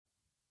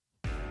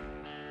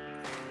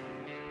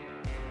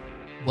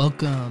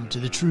Welcome to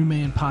the True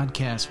Man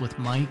Podcast with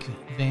Mike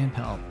Van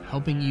Pelt,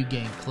 helping you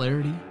gain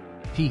clarity,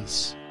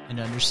 peace, and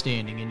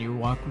understanding in your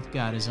walk with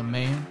God as a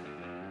man,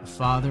 a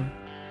father,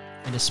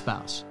 and a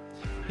spouse.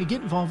 Hey,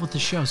 get involved with the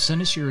show.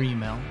 Send us your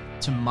email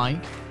to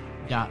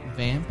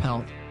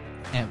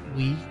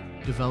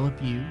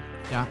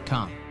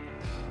mike.vanpelt@wedevelopu.com.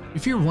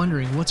 If you're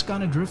wondering what's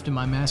gone adrift in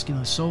my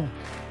masculine soul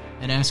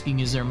and asking,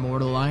 is there more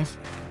to life?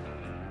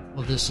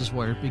 Well, this is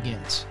where it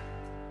begins.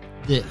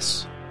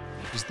 This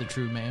is the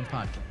True Man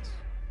Podcast.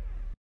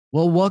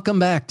 Well, welcome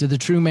back to the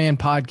True Man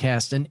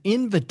Podcast, an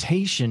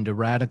invitation to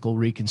radical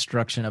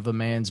reconstruction of a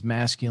man's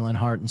masculine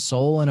heart and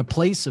soul, and a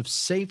place of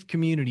safe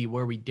community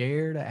where we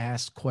dare to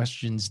ask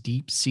questions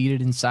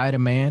deep-seated inside a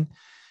man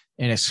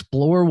and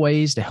explore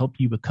ways to help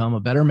you become a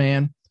better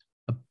man,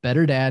 a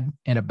better dad,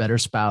 and a better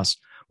spouse.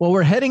 Well,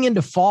 we're heading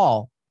into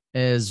fall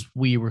as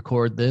we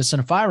record this,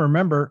 and if I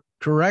remember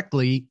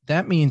correctly,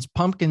 that means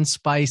pumpkin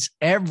spice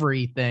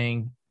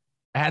everything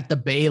at the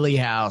Bailey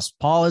House.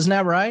 Paul, isn't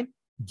that right?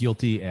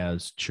 Guilty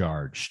as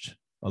charged.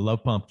 I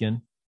love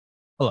pumpkin.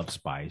 I love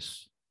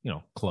spice,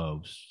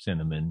 cloves,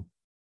 cinnamon.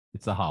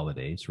 It's the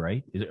holidays,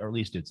 right? Or at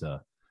least it's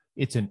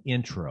an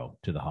intro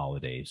to the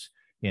holidays.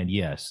 And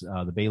yes,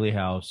 the Bailey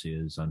House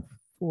is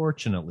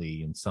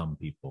unfortunately in some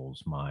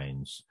people's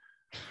minds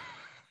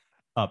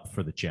up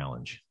for the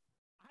challenge.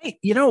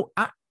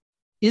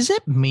 Is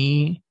it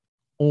me,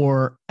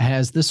 or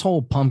has this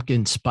whole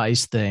pumpkin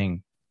spice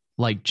thing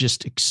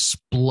just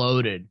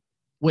exploded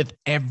with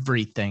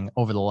everything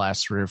over the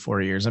last 3 or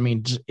 4 years? I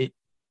mean, it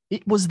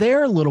was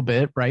there a little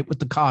bit, right, with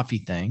the coffee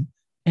thing.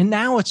 And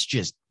now it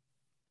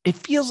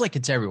feels like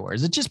it's everywhere.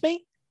 Is it just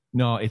me?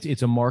 No, it's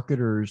a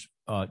marketer's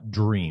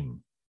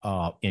dream.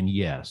 And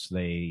yes,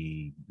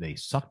 they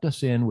sucked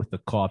us in with the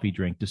coffee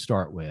drink to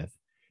start with.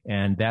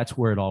 And that's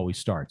where it always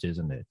starts,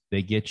 isn't it?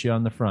 They get you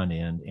on the front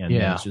end, and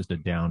then it's just a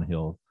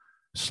downhill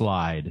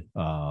slide.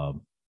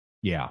 And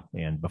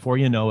before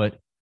you know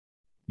it,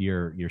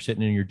 you're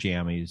sitting in your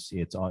jammies.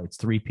 It's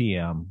 3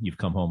 p.m. You've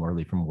come home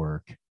early from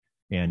work,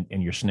 and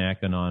you're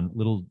snacking on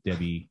Little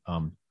Debbie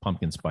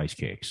pumpkin spice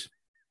cakes.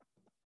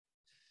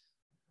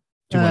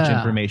 Too much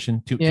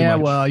information. Too much.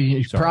 Well,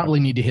 you probably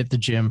need to hit the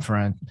gym,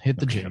 friend. Hit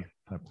the gym.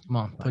 Come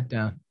on, put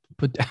down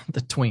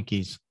the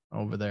Twinkies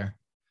over there.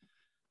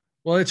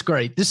 Well, it's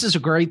great. This is a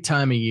great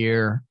time of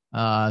year.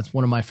 It's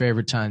one of my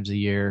favorite times of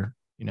year.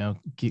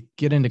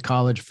 Get into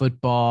college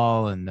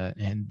football and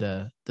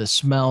the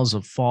smells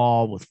of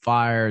fall with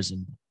fires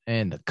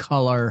and the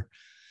color.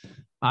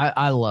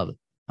 I love it.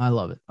 I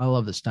love it. I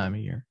love this time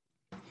of year.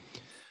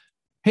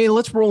 Hey,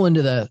 let's roll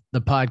into the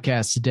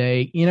podcast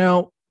today.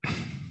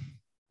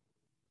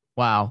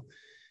 Wow.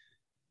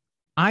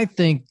 I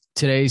think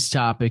today's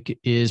topic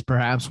is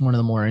perhaps one of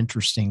the more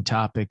interesting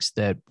topics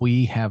that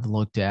we have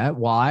looked at.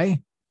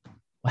 Why?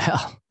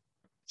 Well,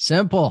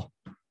 simple.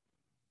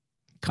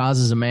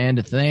 Causes a man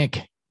to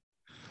think.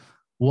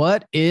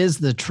 What is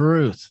the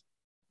truth?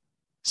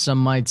 Some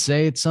might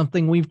say it's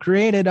something we've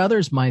created.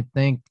 Others might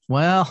think,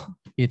 well,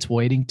 it's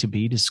waiting to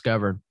be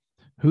discovered.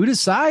 Who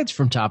decides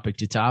from topic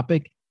to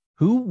topic?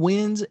 Who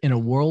wins in a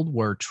world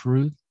where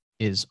truth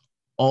is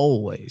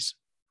always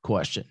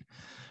questioned?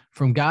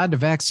 From God to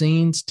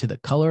vaccines to the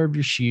color of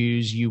your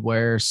shoes you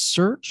wear,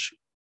 search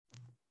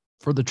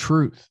for the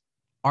truth.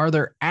 Are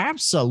there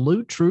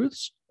absolute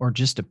truths or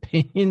just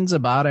opinions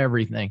about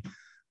everything?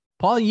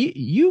 Paul,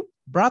 you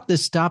brought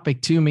this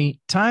topic to me,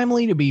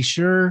 timely to be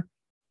sure.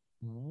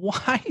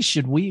 Why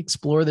should we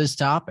explore this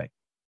topic?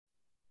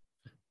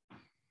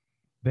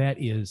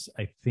 That is,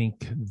 I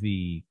think,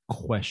 the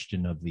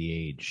question of the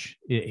age,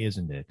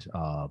 isn't it?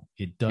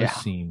 It does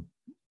seem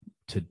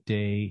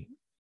today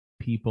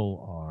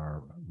people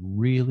are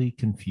really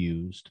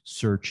confused,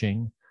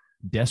 searching,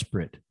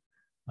 desperate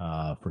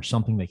for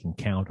something they can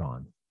count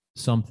on,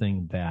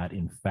 something that,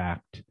 in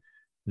fact,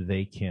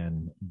 they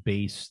can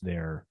base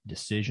their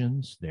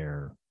decisions,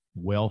 their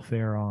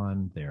welfare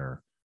on,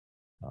 their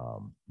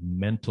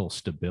mental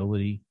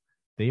stability.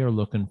 They are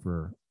looking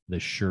for the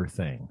sure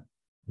thing,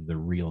 the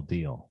real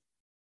deal.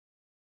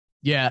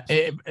 Yeah,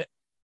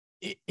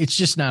 it's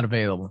just not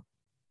available.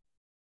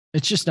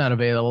 It's just not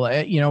available.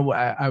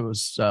 I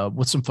was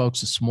with some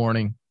folks this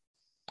morning,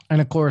 and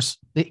of course,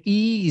 the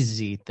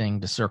easy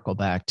thing to circle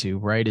back to,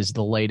 right, is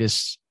the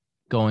latest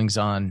goings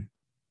on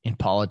in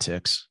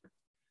politics.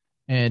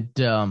 And,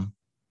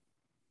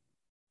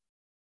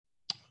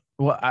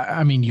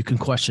 you can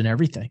question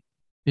everything.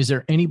 Is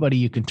there anybody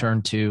you can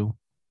turn to?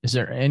 Is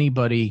there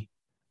anybody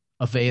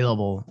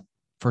available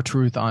for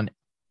truth on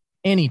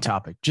any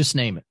topic? Just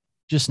name it.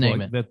 Just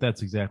name it.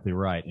 That's exactly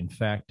right. In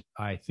fact,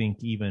 I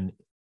think even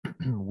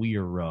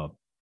we're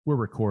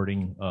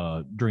recording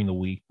during the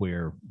week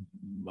where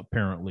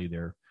apparently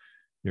there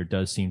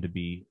does seem to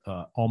be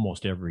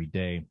almost every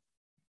day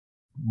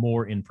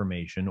more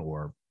information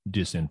or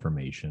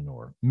disinformation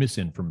or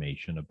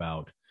misinformation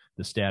about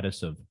the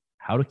status of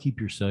how to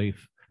keep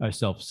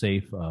yourself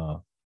safe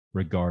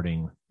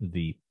regarding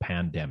the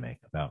pandemic,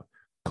 about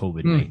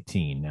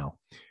COVID-19. Now,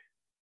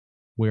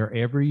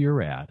 wherever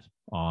you're at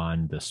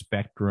on the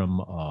spectrum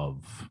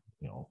of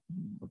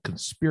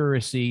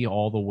conspiracy,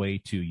 all the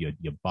way to you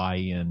buy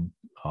in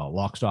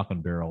lock, stock,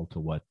 and barrel to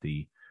what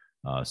the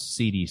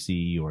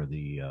CDC or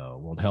the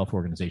World Health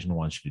Organization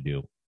wants you to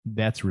do.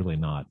 That's really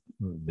not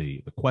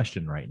the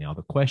question right now.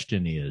 The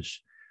question is,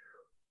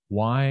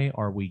 why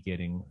are we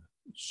getting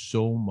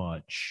so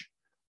much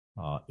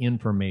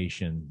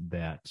information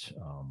that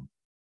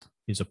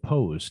is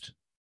opposed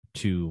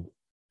to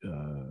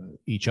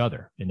each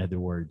other? In other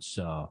words,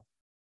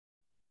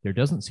 there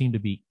doesn't seem to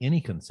be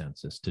any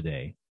consensus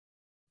today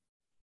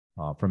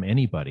from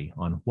anybody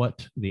on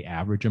what the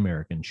average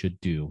American should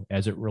do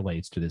as it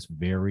relates to this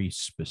very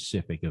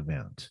specific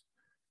event.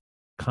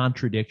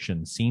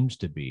 Contradiction seems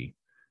to be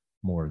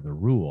more the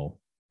rule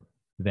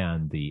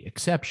than the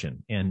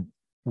exception. And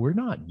we're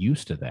not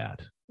used to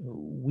that.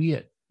 We,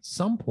 at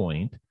some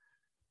point,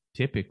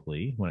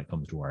 typically, when it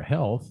comes to our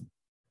health,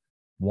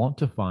 want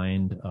to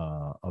find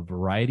a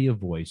variety of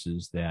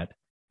voices that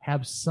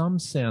have some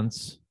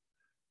sense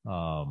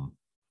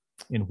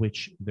in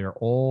which they're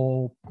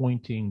all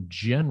pointing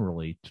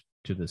generally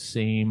to the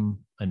same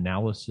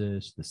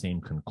analysis, the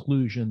same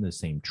conclusion, the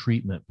same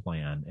treatment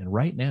plan. And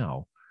right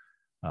now,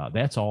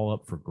 that's all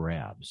up for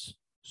grabs.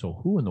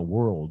 So who in the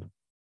world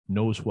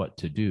knows what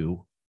to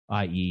do,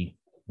 i.e.,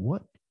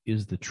 what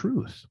is the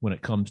truth when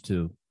it comes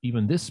to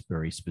even this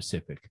very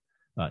specific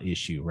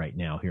issue right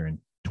now here in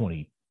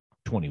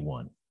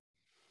 2021?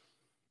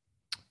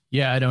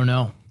 Yeah, I don't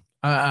know.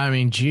 I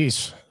mean,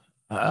 geez,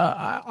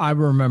 I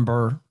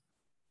remember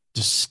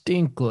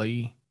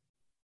distinctly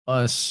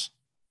us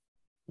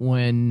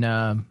when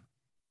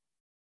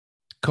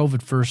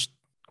COVID first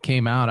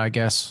came out, I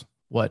guess,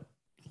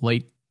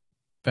 late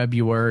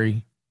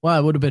February. Well,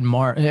 it would have been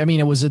March. I mean,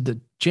 it was at the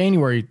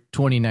January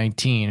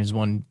 2019 is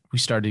when we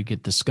started to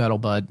get the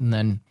scuttlebutt. And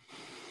then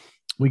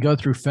we go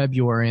through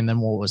February, and then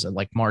what was it,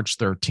 like March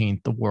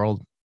 13th, the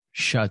world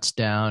shuts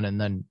down. And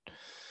then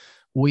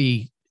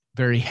we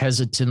very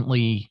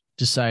hesitantly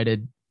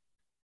decided,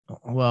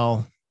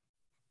 well,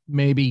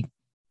 maybe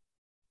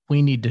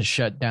we need to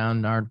shut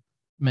down our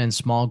men's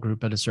small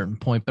group at a certain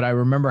point. But I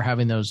remember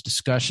having those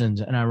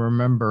discussions, and I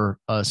remember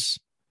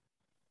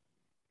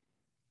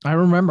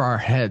our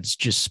heads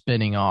just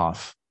spinning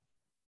off,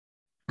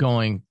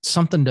 going,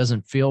 something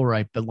doesn't feel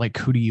right, but like,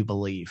 who do you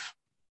believe?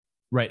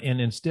 Right. And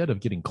instead of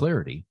getting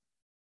clarity,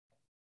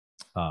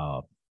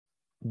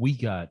 we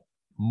got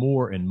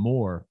more and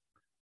more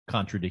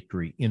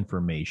contradictory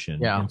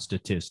information and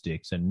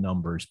statistics and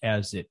numbers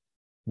as it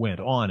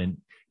went on.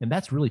 And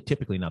that's really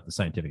typically not the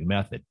scientific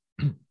method.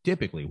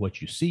 Typically,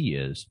 what you see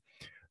is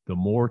the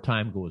more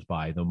time goes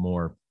by, the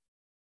more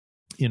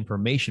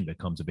information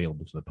becomes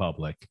available to the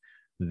public.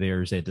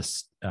 There's a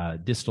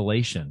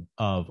distillation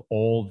of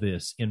all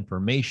this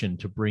information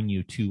to bring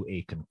you to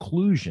a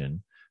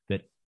conclusion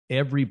that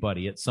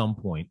everybody at some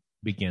point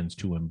begins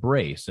to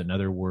embrace. In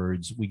other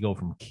words, we go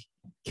from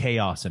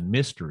chaos and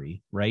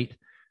mystery, right,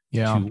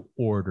 to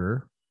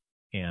order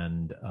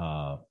and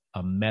a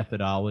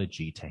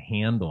methodology to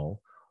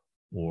handle,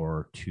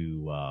 or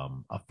to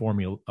a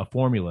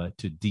formula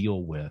to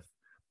deal with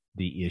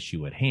the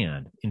issue at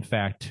hand. In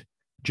fact,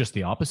 just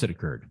the opposite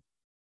occurred.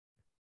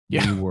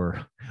 Yeah.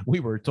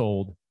 We were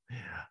told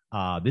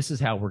this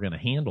is how we're going to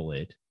handle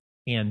it,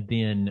 and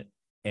then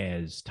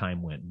as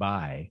time went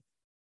by,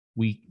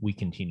 we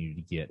continued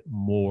to get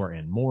more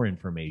and more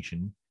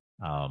information,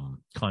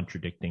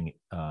 contradicting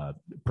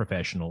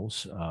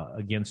professionals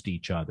against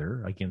each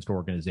other, against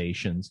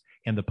organizations,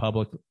 and the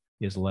public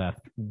is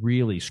left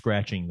really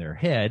scratching their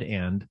head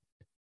and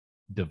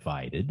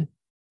divided,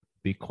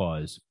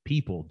 because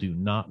people do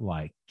not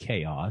like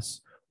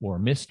chaos or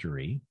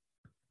mystery.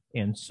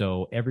 And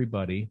so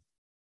everybody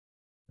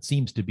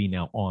seems to be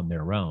now on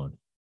their own.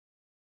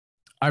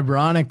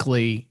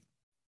 Ironically,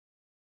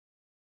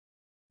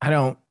 I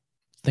don't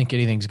think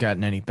anything's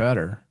gotten any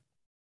better.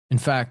 In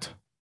fact,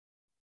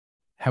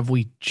 have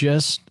we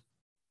just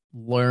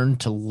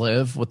learned to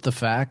live with the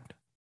fact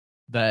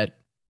that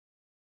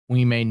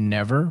we may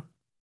never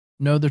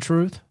know the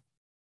truth?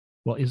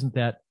 Well, isn't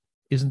that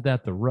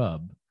the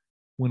rub?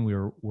 When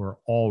we're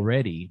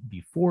already,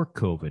 before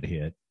COVID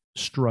hit,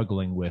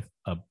 struggling with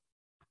a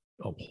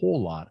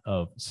whole lot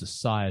of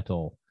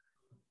societal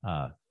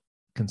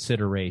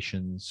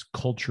considerations,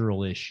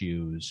 cultural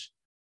issues,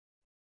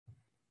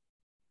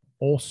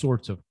 all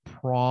sorts of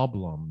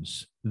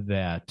problems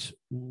that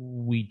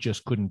we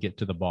just couldn't get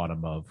to the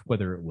bottom of,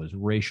 whether it was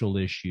racial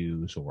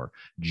issues or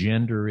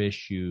gender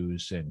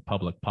issues and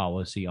public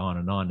policy, on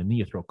and on. And then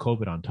you throw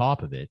COVID on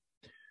top of it.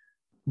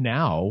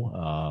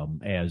 Now,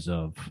 as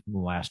of the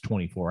last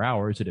 24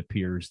 hours, it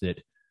appears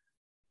that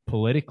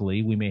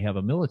politically we may have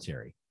a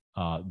military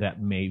that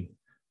may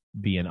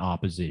be in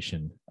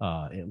opposition,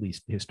 at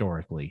least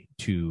historically,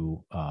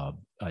 to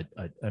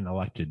an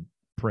elected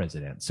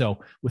president. So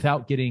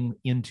without getting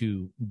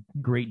into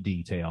great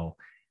detail,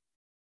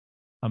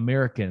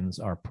 Americans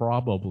are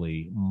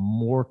probably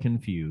more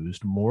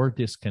confused, more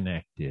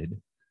disconnected,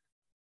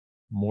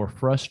 more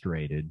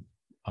frustrated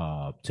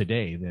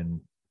today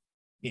than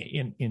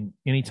in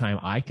any time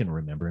I can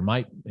remember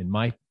in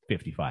my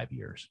 55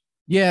 years.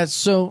 Yeah.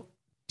 So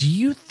Do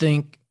you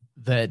think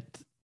that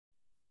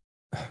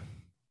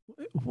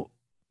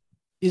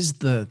is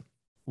the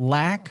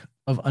lack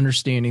of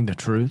understanding the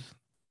truth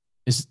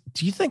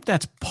do you think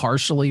that's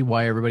partially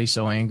why everybody's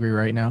so angry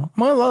right now?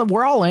 Well,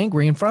 we're all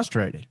angry and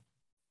frustrated.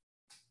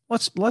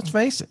 Let's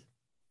face it.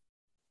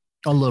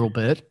 A little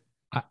bit.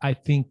 I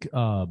think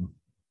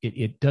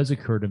it does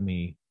occur to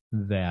me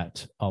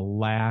that a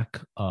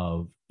lack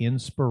of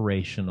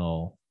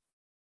inspirational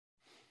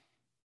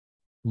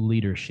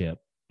leadership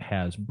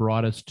has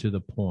brought us to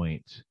the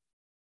point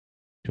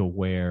to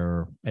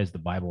where, as the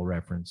Bible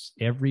reference,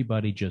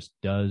 everybody just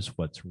does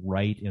what's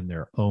right in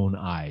their own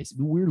eyes.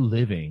 We're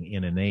living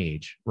in an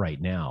age right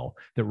now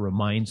that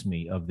reminds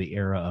me of the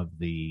era of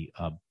the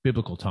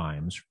biblical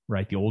times,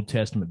 right? The Old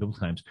Testament biblical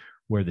times,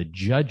 where the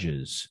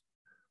judges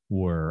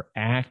were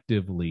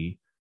actively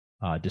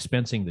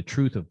dispensing the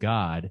truth of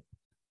God,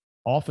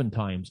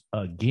 oftentimes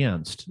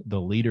against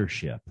the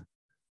leadership,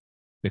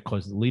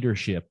 because the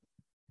leadership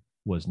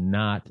was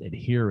not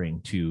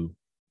adhering to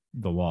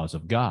the laws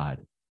of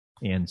God.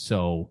 And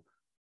so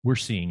we're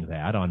seeing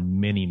that on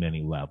many,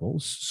 many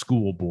levels.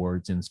 School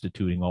boards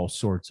instituting all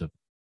sorts of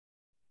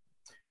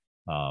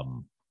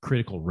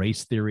critical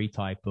race theory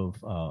type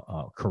of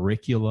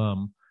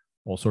curriculum,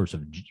 all sorts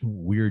of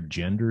weird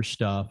gender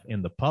stuff.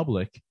 And the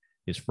public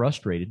is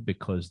frustrated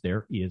because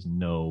there is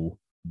no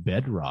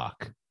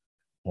bedrock.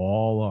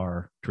 All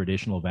our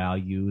traditional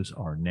values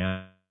are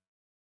now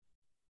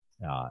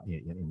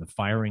in the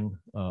firing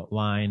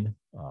line.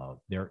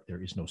 There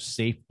is no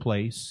safe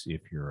place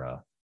if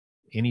you're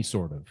any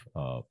sort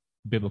of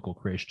biblical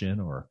Christian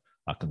or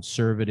a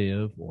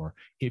conservative, or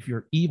if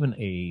you're even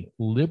a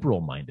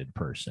liberal-minded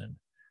person.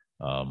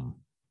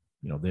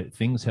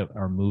 Things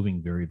are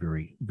moving very,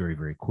 very, very,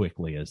 very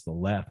quickly as the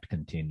left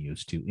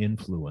continues to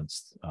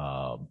influence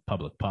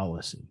public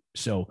policy.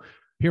 So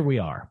here we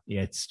are.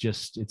 It's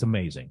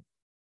amazing.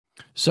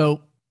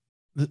 So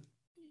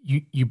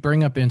you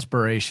bring up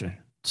inspiration.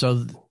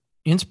 So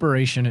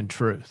inspiration and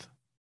truth.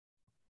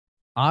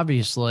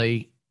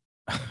 Obviously,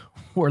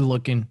 we're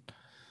looking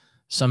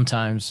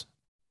sometimes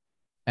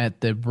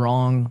at the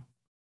wrong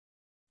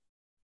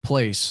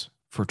place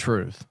for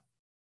truth.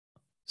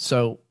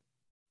 So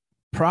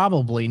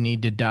probably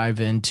need to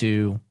dive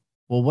into,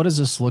 well, what does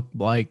this look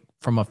like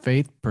from a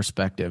faith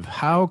perspective?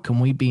 How can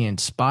we be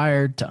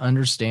inspired to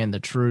understand the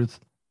truth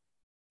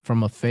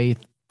from a faith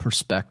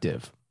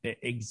perspective?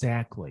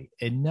 Exactly.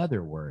 In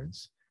other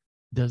words,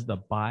 does the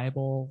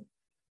Bible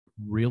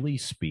really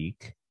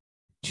speak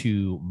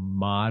to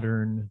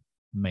modern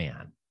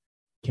man?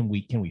 Can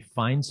we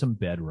find some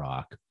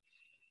bedrock?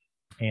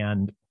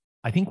 And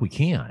I think we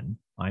can.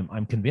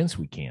 I'm convinced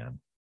we can.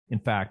 In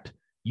fact,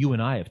 you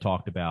and I have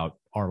talked about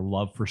our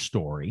love for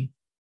story,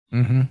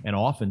 and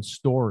often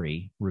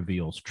story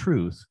reveals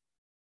truth,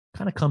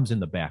 kind of comes in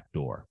the back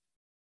door.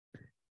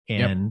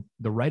 And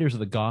the writers of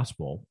the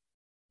gospel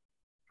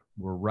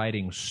were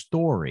writing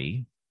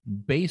story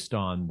based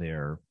on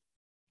their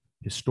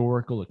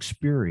historical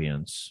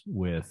experience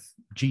with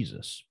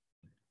Jesus.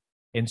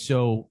 And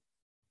so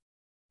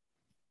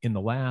in the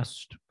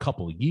last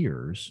couple of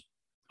years,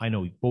 I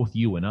know both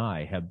you and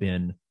I have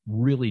been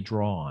really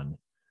drawn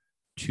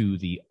to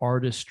the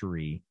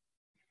artistry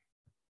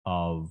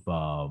of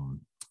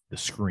the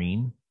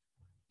screen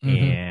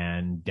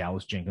and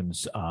Dallas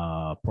Jenkins'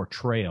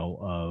 portrayal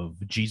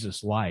of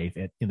Jesus' life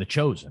in The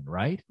Chosen,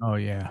 right? Oh,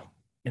 yeah.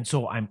 And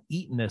so I'm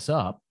eating this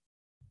up.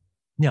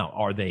 Now,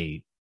 are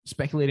they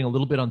speculating a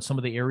little bit on some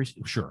of the areas?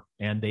 Sure.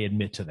 And they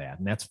admit to that,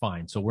 and that's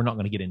fine. So we're not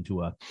going to get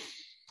into a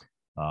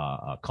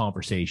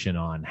conversation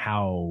on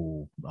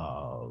how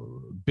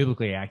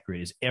biblically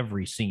accurate is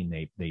every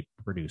scene they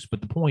produce.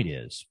 But the point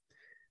is,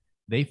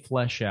 they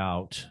flesh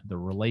out the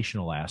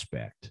relational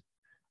aspect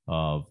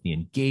of the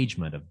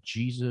engagement of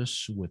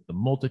Jesus with the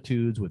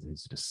multitudes, with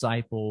his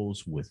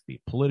disciples, with the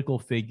political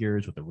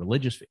figures, with the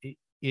religious.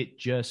 It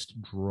just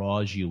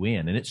draws you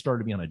in. And it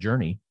started me on a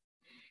journey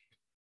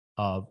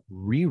of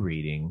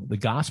rereading the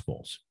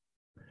Gospels.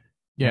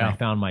 Yeah. And I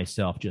found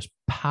myself just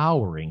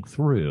powering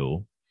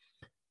through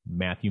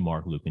Matthew,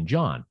 Mark, Luke, and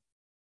John.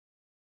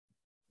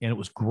 And it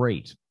was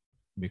great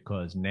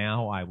because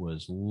now I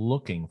was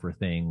looking for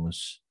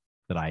things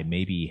that I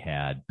maybe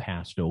had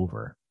passed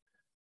over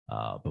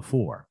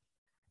before.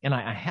 And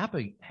I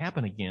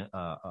happen again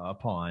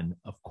upon,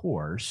 of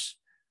course,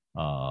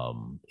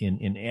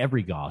 in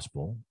every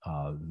gospel,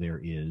 there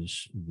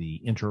is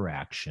the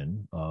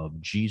interaction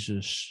of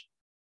Jesus'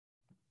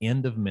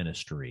 end of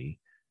ministry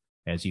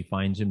as he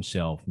finds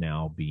himself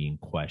now being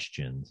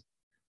questioned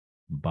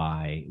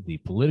by the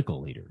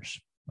political leaders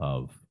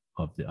of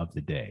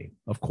the day.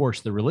 Of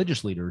course, the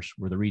religious leaders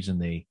were the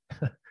reason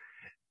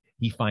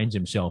he finds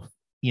himself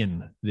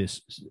in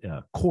this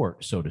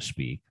court, so to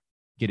speak,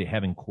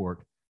 having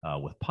court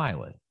with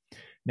Pilate.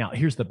 Now,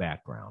 here's the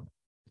background.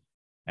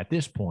 At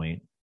this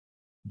point,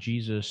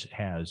 Jesus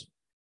has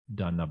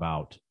done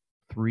about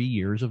 3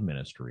 years of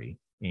ministry,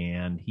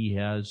 and he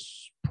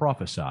has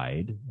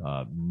prophesied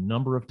a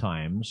number of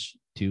times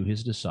to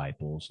his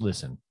disciples,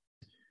 listen,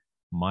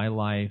 my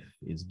life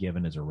is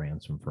given as a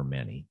ransom for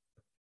many.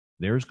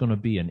 There's going to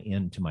be an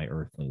end to my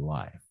earthly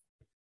life.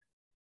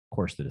 Of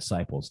course, the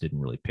disciples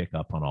didn't really pick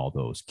up on all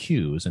those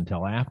cues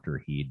until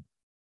after he'd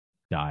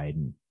died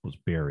and was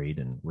buried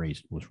and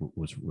was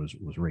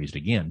raised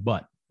again.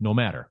 But no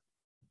matter,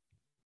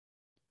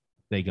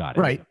 they got it.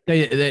 Right.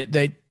 They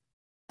didn't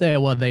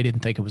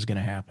think it was going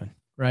to happen.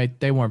 Right.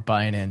 They weren't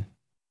buying in.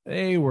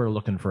 They were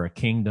looking for a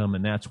kingdom,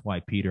 and that's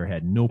why Peter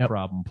had no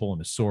problem pulling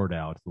his sword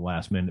out at the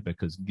last minute,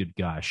 because good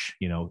gosh,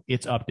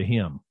 it's up to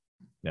him.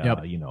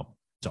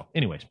 So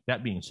anyways,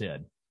 that being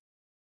said,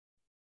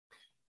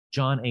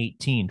 John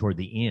 18 toward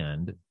the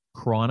end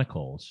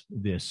chronicles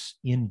this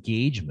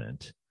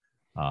engagement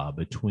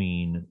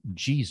between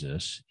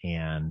Jesus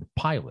and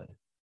Pilate.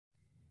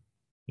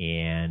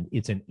 And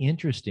it's an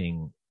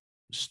interesting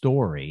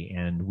story,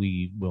 and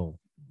we will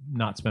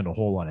not spend a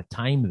whole lot of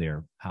time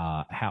there.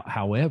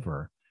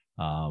 However,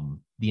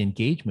 the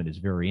engagement is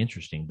very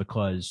interesting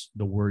because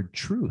the word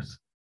truth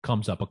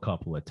comes up a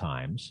couple of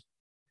times.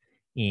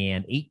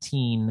 And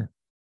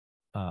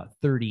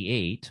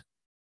 1838,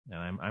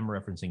 and I'm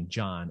referencing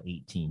John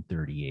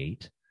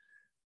 18:38,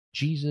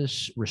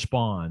 Jesus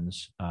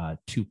responds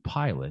to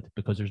Pilate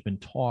because there's been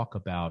talk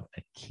about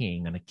a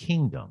king and a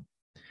kingdom,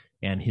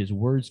 and his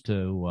words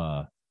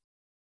to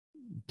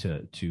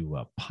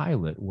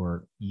Pilate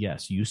were,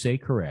 "Yes, you say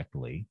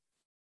correctly.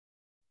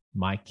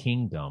 My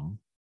kingdom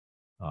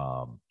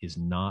is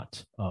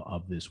not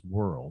of this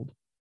world."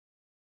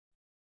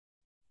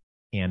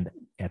 And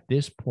at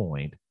this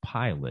point,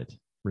 Pilate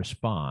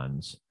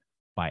responds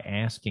by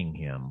asking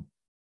him,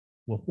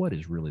 well, what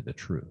is really the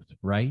truth,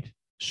 right?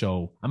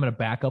 So I'm going to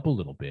back up a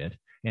little bit.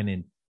 And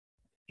in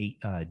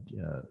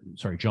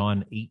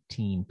John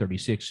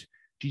 18:36,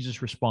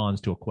 Jesus responds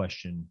to a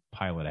question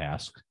Pilate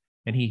asks.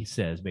 And he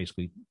says,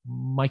 basically,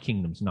 my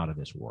kingdom's not of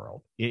this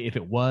world. If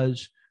it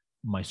was,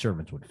 my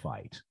servants would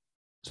fight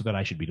so that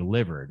I should be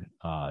delivered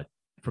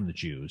from the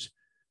Jews.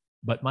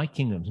 But my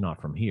kingdom's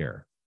not from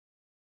here.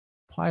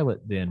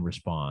 Pilate then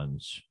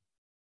responds,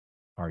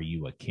 are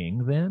you a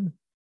king then?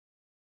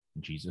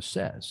 And Jesus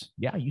says,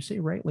 yeah, you say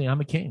rightly, I'm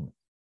a king.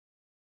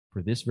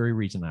 For this very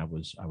reason I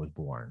was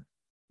born.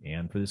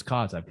 And for this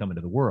cause I've come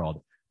into the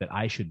world, that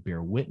I should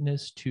bear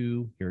witness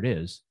to, here it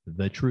is,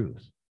 the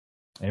truth.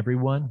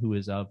 Everyone who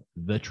is of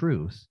the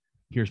truth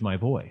hears my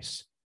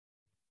voice.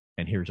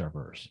 And here's our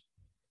verse.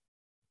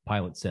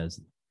 Pilate says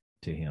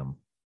to him,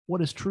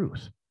 what is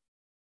truth?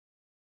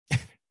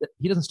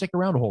 He doesn't stick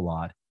around a whole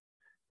lot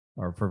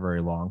or for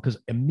very long, because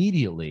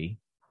immediately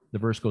the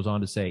verse goes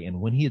on to say,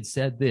 and when he had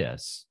said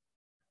this,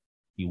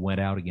 he went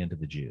out again to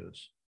the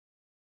Jews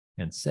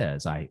and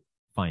says, I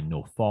find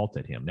no fault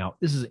at him. Now,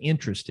 this is an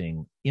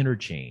interesting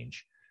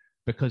interchange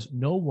because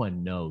no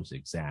one knows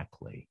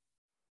exactly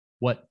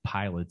what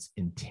Pilate's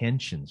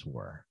intentions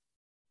were.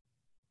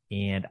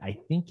 And I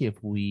think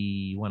if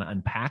we want to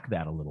unpack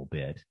that a little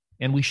bit,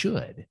 and we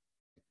should,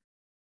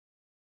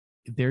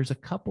 there's a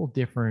couple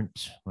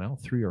different,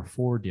 3 or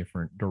 4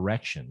 different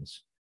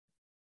directions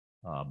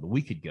that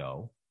we could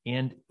go.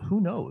 And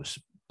who knows,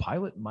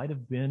 Pilate might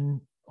have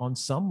been on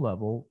some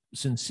level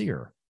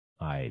sincere.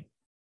 I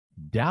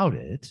doubt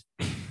it.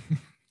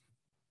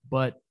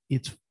 But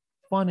it's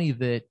funny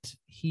that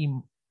he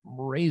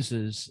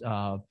raises,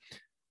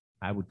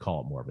 I would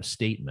call it more of a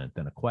statement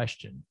than a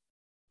question,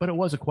 but it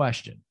was a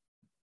question.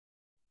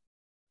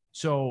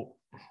 So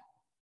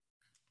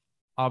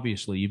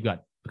obviously you've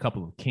got a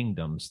couple of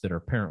kingdoms that are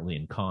apparently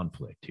in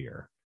conflict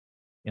here.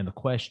 And the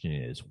question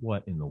is,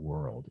 what in the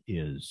world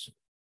is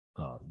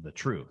the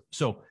truth?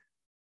 So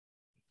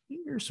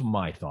here's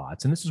my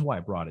thoughts, and this is why I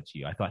brought it to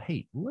you. I thought,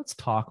 hey, let's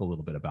talk a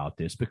little bit about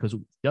this because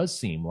it does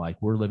seem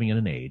like we're living in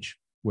an age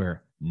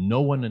where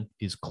no one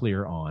is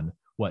clear on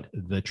what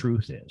the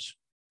truth is,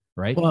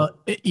 right? Well,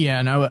 yeah,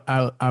 and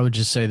I would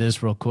just say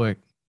this real quick,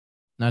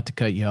 not to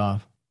cut you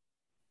off,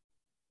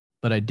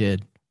 but I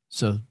did.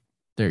 So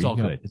there you go.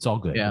 Good. It's all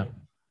good. Yeah.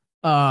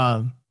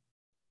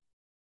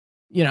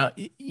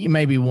 You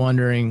may be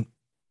wondering,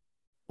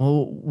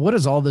 well, what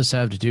does all this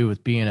have to do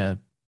with being a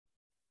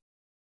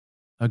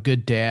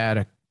good dad,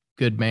 a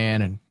good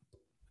man, and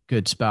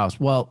good spouse?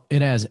 Well,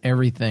 it has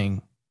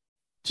everything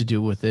to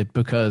do with it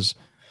because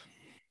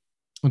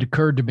it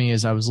occurred to me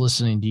as I was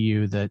listening to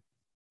you that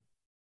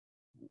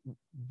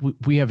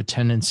we have a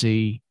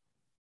tendency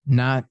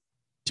not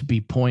to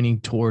be pointing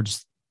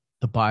towards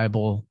the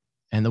Bible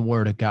and the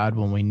Word of God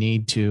when we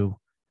need to.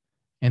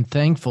 And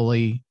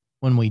thankfully,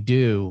 when we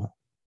do,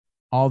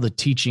 all the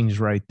teaching's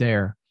right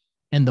there.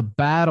 And the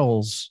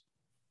battles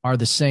are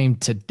the same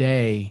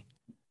today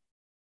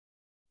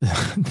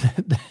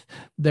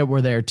that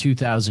were there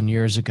 2,000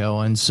 years ago.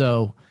 And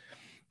so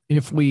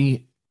if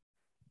we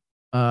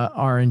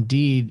are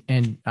indeed,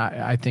 and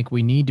I think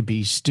we need to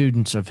be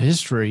students of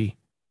history,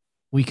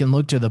 we can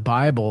look to the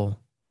Bible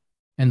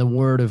and the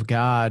Word of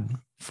God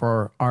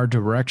for our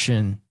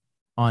direction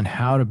on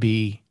how to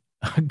be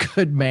a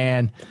good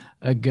man,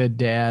 a good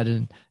dad,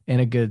 and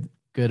a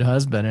good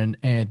husband.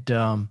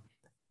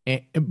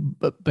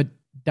 But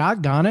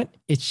doggone it,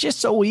 it's just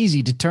so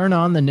easy to turn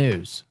on the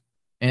news.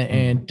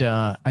 And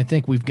I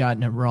think we've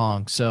gotten it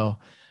wrong. So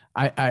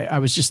I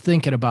was just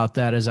thinking about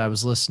that as I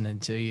was listening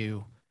to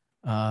you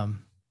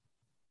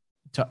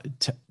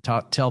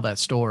tell that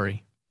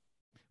story.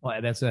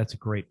 Well, that's a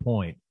great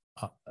point.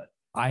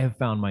 I have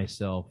found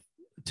myself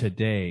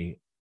today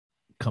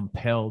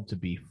compelled to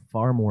be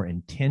far more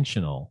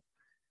intentional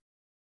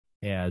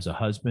as a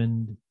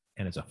husband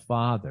and as a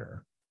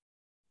father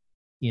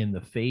in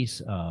the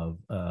face of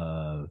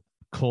a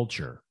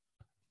culture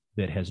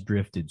that has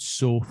drifted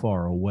so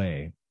far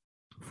away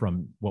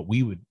from what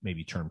we would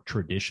maybe term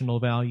traditional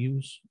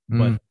values.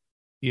 But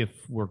if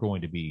we're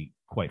going to be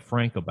quite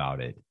frank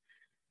about it,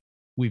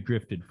 we've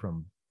drifted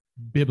from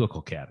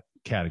biblical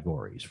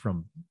categories,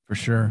 from for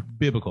sure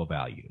biblical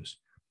values.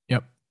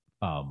 Yep.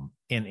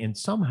 And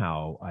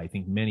somehow I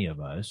think many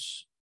of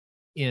us,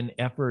 in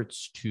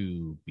efforts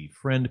to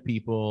befriend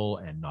people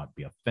and not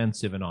be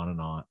offensive and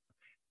on,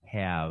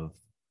 have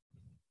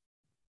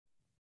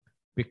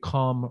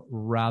become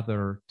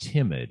rather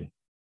timid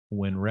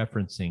when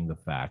referencing the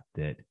fact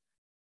that,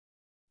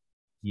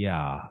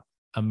 yeah,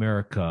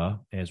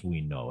 America, as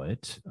we know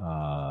it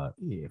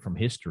from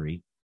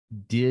history,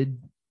 did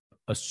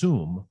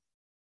assume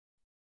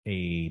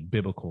a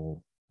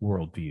biblical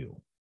worldview.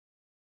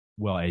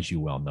 Well, as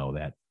you well know,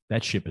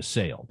 that ship has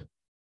sailed.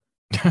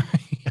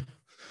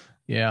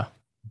 Yeah.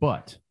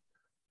 But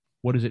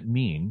what does it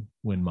mean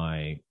when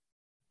my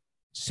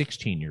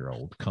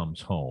 16-year-old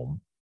comes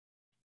home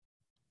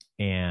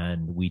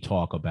and we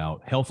talk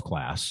about health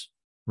class,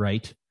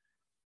 right?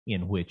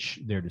 In which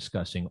they're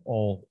discussing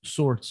all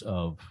sorts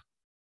of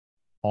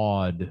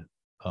odd,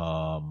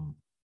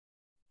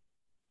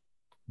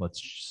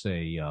 let's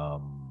say,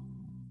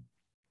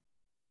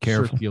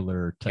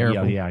 circular.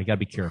 Yeah, I got to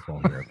be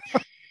careful here.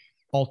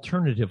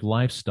 Alternative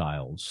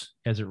lifestyles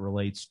as it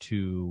relates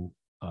to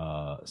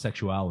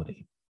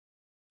sexuality.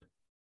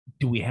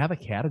 Do we have a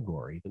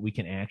category that we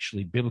can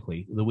actually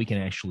biblically that we can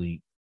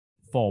actually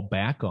fall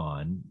back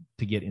on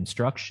to get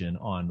instruction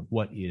on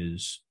what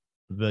is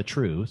the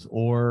truth,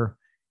 or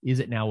is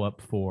it now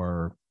up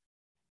for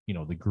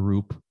the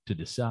group to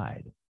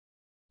decide?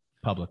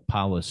 Public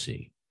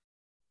policy,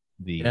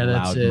 the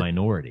loud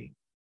minority.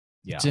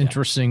 Yeah, it's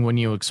interesting when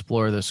you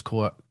explore this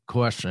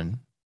question.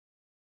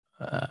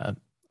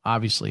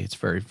 Obviously, it's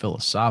very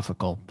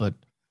philosophical, but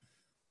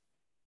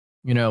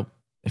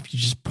if you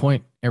just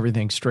point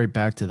everything straight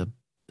back to the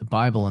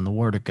Bible and the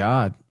Word of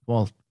God,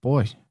 well,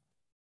 boy,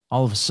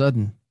 all of a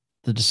sudden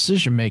the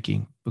decision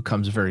making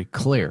becomes very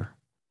clear.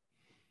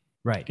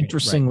 Right.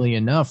 Interestingly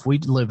enough, we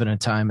live in a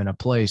time and a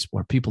place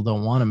where people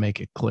don't want to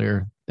make it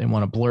clear. They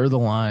want to blur the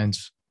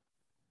lines.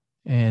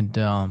 And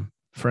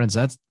friends,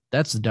 that's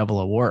the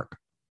devil at work.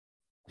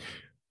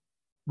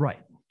 Right.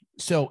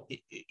 So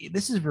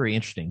this is very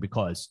interesting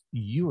because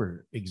you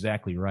were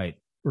exactly right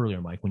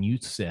earlier, Mike, when you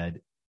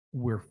said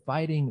we're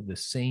fighting the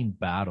same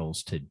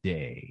battles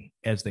today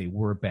as they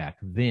were back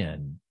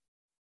then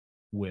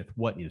with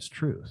what is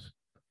truth.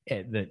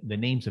 The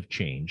names have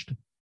changed,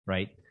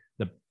 right?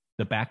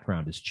 The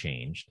background has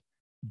changed,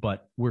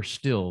 but we're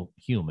still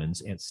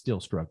humans and still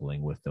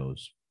struggling with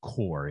those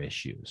core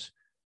issues.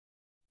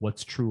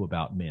 What's true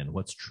about men?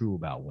 What's true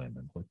about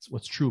women?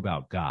 What's true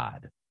about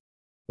God?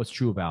 What's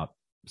true about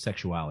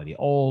sexuality?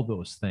 All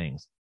those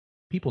things.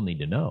 People need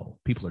to know.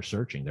 People are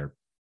searching. They're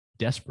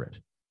desperate.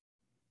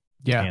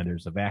 Yeah. And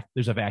there's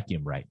a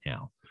vacuum right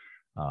now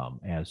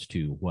as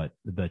to what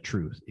the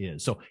truth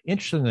is. So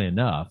interestingly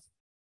enough,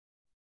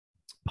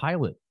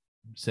 Pilate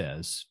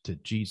says to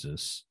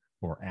Jesus,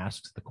 or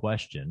asks the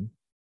question,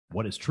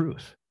 what is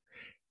truth?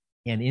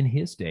 And in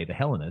his day, the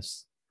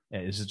Hellenists,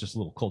 this is just a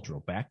little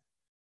cultural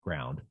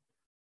background,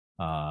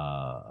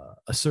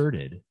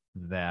 asserted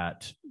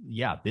that,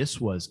 yeah,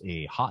 this was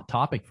a hot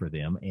topic for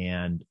them.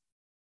 And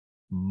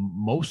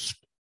most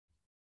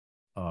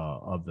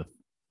of the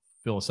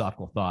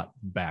philosophical thought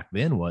back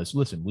then was,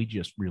 listen, we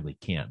just really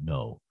can't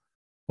know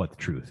what the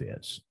truth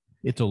is.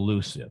 It's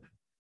elusive.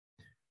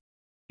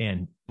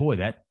 And boy,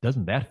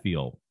 doesn't that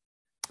feel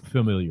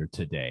familiar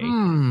today?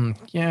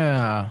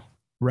 Yeah.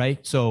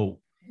 Right. So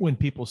when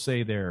people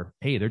say they're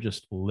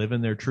just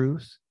living their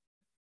truth,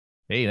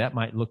 hey, that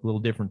might look a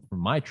little different from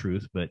my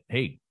truth, but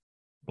hey,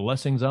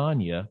 blessings on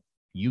you.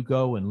 You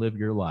go and live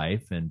your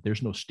life, and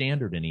there's no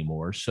standard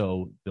anymore.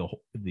 So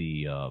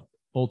the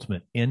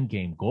ultimate end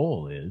game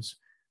goal is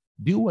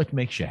do what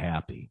makes you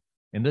happy,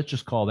 and let's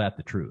just call that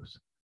the truth.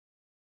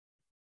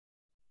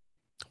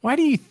 Why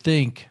do you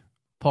think,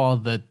 Paul,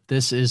 that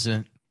this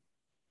isn't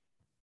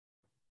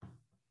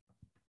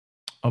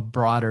a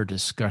broader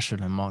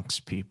discussion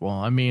amongst people?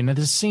 I mean,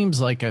 this seems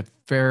like a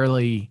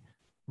fairly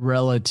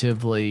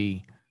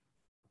relatively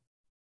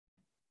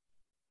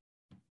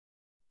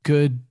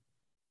good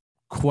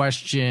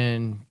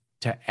question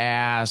to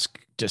ask,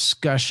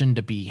 discussion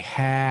to be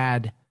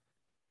had.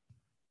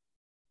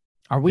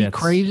 Are we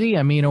crazy?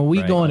 I mean, are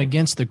we going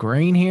against the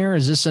grain here?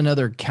 Is this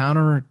another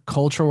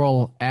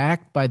countercultural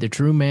act by the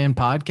True Man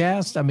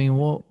podcast? I mean,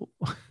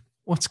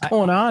 what's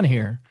going on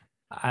here?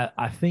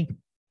 I think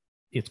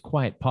it's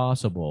quite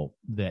possible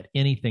that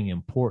anything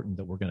important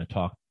that we're going to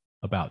talk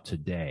about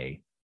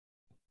today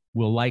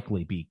will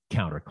likely be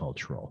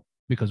countercultural,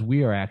 because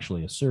we are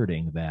actually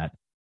asserting that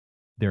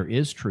there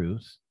is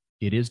truth.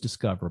 It is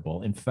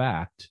discoverable. In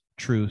fact,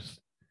 truth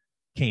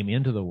came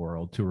into the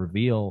world to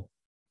reveal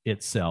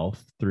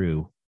itself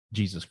through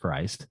Jesus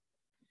Christ.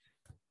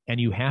 And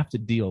you have to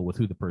deal with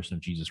who the person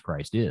of Jesus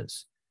Christ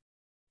is.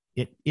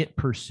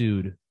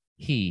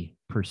 He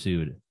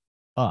pursued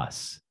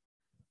us.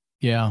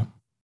 Yeah.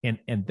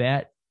 And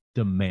that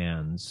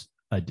demands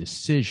a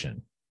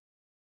decision.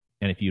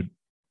 And if you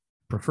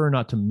prefer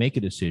not to make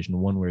a decision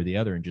one way or the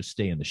other and just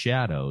stay in the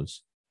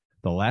shadows,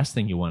 the last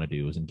thing you want to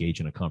do is engage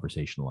in a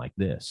conversation like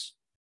this.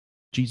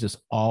 Jesus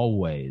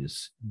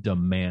always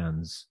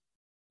demands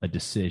a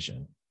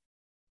decision.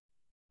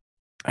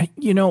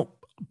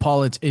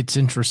 Paul, it's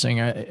interesting.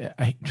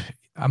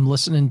 I'm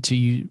listening to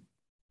you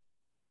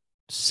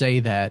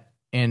say that,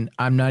 and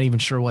I'm not even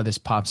sure why this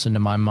pops into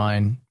my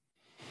mind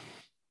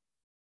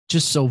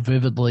just so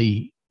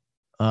vividly.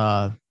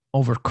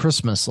 Over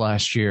Christmas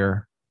last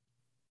year,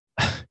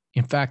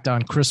 in fact,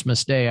 on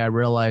Christmas Day, I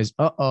realized,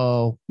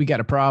 we got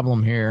a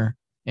problem here,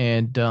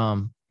 and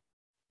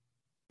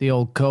the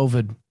old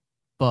COVID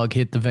bug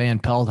hit the Van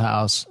Pelt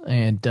house,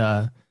 and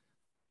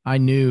I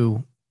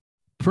knew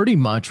pretty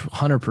much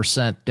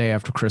 100% day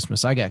after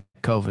Christmas I got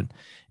COVID,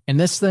 and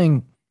this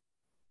thing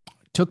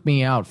took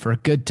me out for a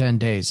good 10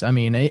 days. I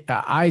mean,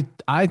 I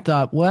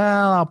thought,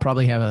 well, I'll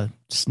probably have a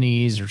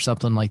sneeze or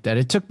something like that.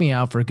 It took me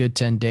out for a good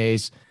 10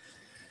 days.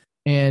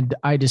 And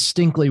I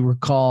distinctly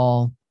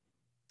recall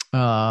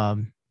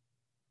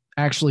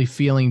actually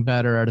feeling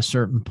better at a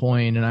certain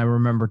point. And I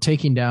remember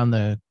taking down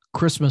the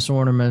Christmas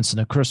ornaments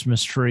and a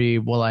Christmas tree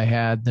while I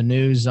had the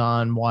news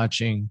on,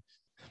 watching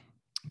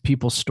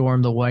people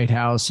storm the White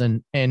House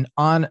not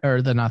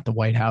the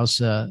White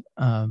House,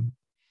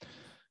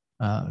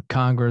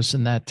 Congress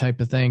and that type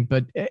of thing.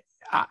 But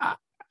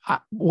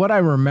what I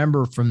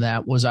remember from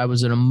that was I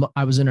was in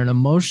an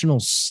emotional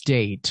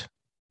state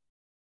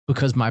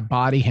because my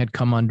body had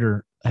come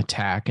under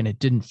attack and it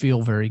didn't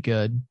feel very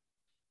good.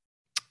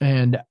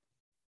 And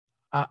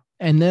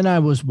then I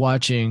was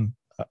watching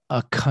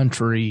a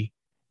country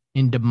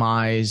in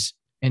demise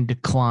and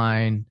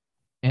decline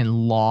and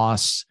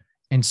loss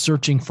and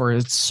searching for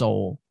its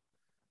soul.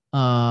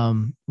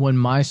 When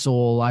my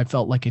soul, I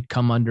felt like it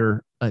come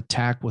under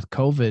attack with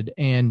COVID.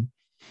 And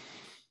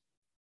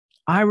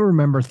I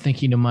remember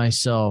thinking to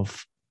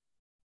myself,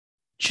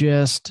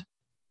 just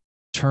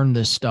turn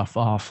this stuff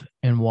off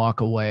and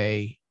walk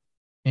away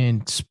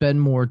and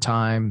spend more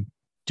time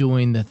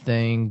doing the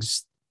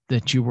things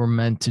that you were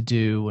meant to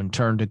do and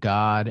turn to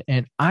God.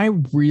 And I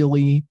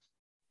really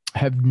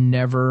have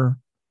never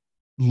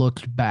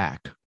looked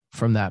back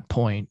from that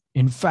point.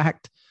 In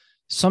fact,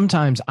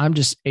 sometimes I'm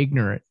just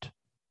ignorant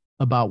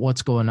about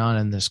what's going on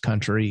in this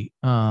country,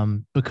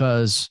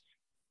 because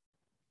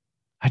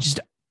I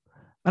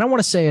don't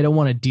want to say I don't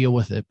want to deal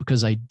with it,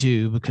 because I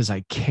do, because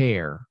I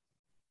care.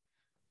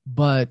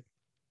 But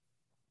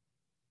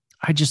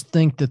I just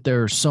think that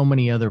there are so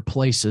many other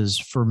places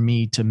for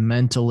me to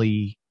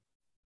mentally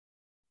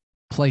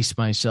place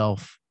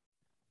myself.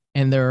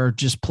 And there are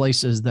just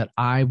places that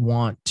I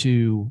want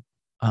to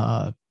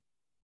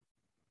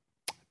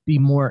be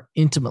more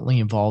intimately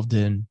involved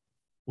in,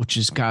 which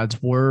is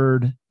God's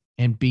word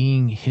and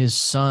being his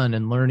son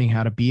and learning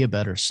how to be a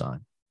better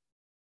son.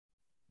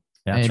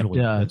 That's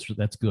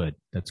good.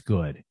 That's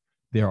good.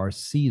 There are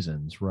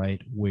seasons,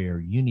 right, where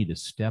you need to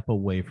step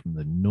away from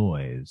the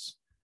noise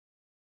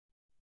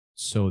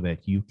so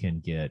that you can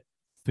get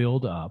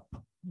filled up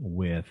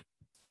with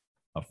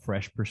a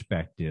fresh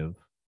perspective,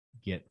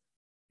 get,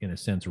 in a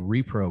sense,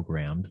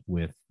 reprogrammed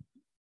with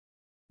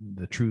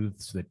the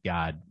truths that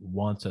God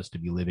wants us to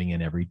be living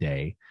in every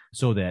day,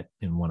 so that,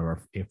 in one of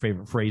our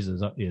favorite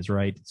phrases is,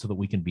 right, so that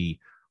we can be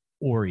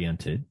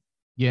oriented,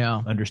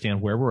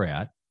 understand where we're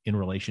at in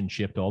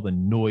relationship to all the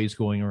noise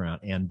going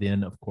around, and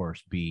then, of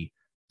course, be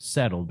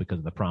settled because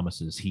of the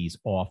promises he's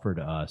offered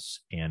us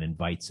and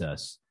invites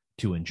us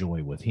to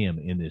enjoy with him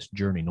in this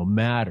journey, no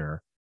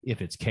matter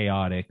if it's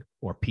chaotic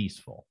or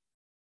peaceful.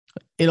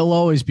 It'll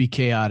always be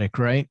chaotic,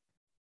 right?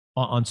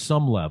 On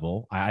some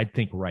level. I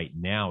think right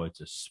now it's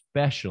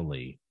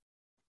especially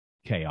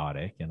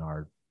chaotic, and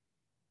our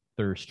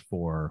thirst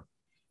for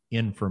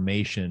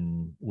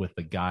information with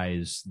the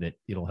guise that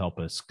it'll help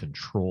us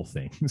control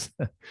things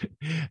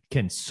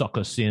can suck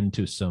us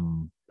into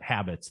some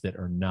habits that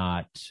are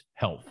not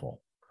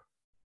helpful.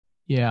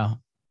 Yeah.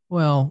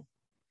 Well,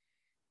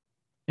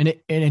 and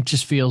it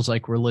just feels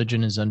like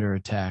religion is under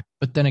attack.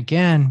 But then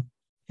again,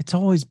 it's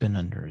always been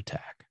under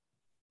attack.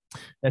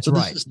 That's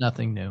right. This is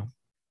nothing new.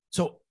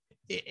 So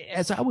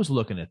as I was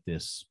looking at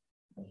this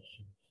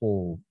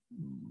whole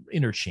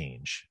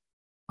interchange,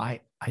 I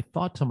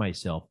thought to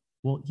myself,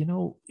 well,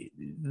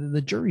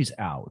 the jury's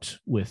out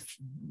with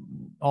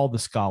all the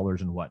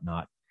scholars and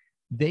whatnot.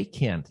 They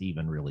can't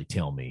even really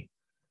tell me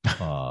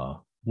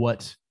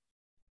what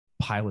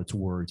Pilate's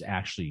words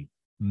actually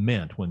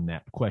meant when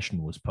that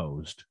question was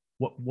posed.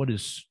 What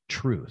is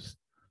truth?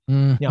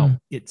 Mm-hmm. Now,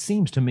 it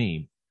seems to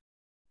me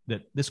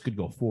that this could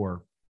go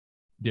 4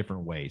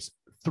 different ways.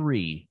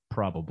 3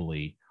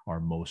 probably are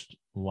most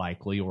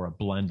likely, or a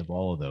blend of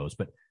all of those.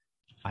 But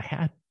I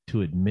had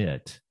to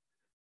admit,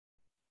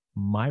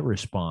 my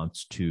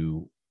response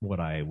to what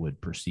I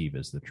would perceive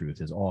as the truth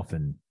has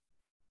oftentimes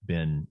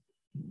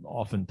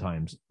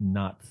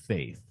not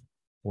faith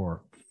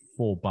or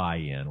full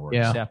buy-in or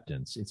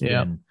acceptance. It's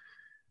been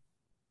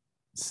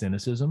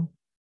cynicism,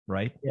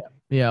 right?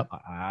 Yeah.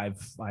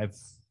 I've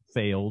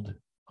failed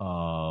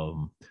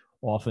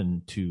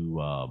often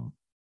to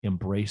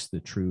embrace the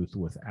truth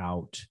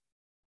without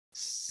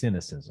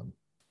cynicism.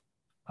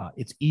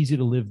 It's easy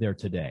to live there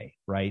today,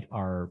 right?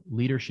 Our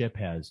leadership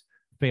has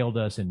failed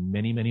us in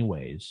many, many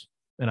ways.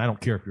 And I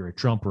don't care if you're a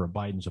Trump or a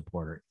Biden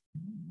supporter.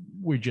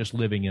 We're just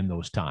living in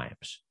those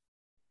times.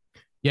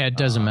 Yeah, it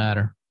doesn't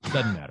matter.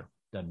 Doesn't matter.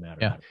 Doesn't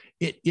matter.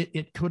 Yeah.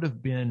 It could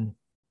have been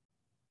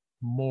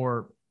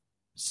more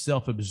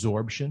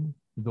self-absorption,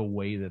 the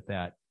way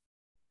that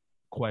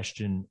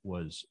question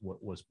was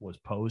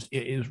posed.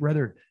 It is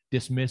rather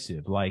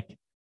dismissive, like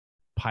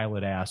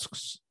Pilate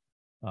asks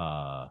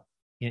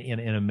in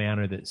a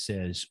manner that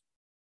says,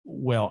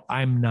 well,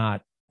 I'm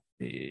not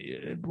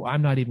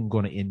even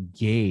going to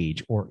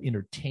engage or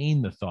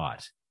entertain the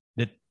thought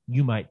that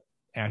you might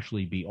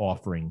actually be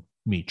offering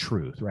me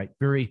truth, right?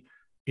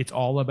 It's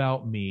all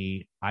about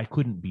me. I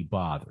couldn't be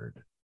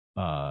bothered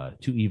to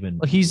even.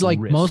 Well, he's like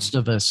most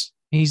of us.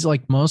 He's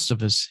like most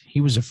of us.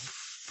 He was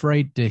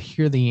afraid to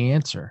hear the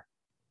answer.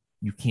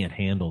 You can't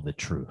handle the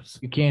truth.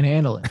 You can't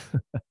handle it.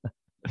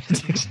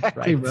 That's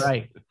exactly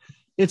right.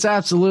 It's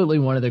absolutely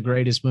one of the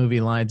greatest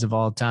movie lines of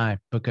all time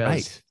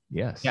because,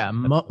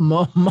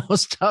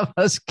 most of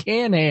us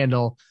can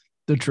handle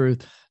the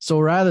truth. So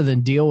rather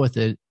than deal with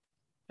it,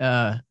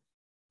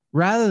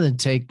 rather than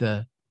take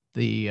the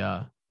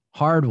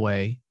hard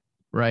way,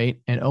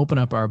 right, and open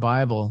up our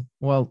Bible,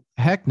 well,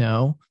 heck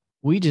no,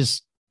 we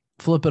just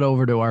flip it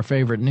over to our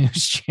favorite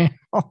news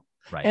channel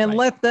and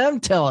let them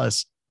tell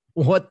us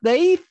what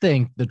they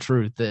think the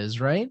truth is,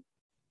 right?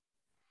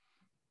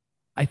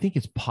 I think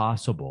it's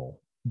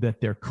possible that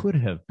there could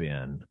have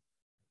been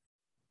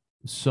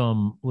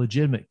some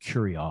legitimate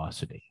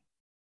curiosity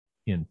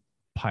in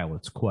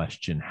Pilate's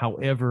question.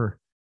 However,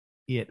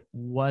 it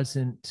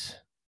wasn't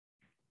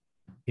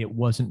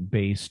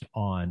based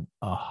on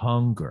a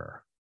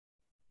hunger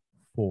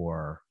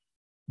for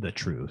the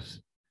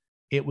truth.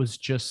 It was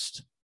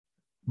just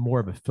more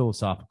of a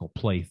philosophical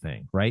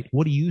plaything, right?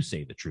 What do you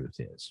say the truth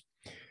is?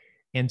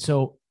 And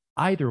so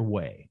either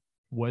way,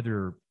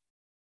 whether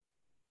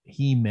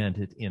he meant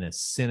it in a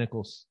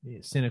cynical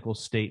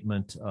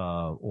statement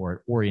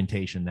or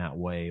orientation that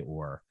way,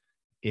 or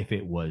if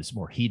it was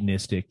more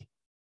hedonistic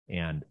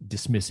and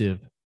dismissive,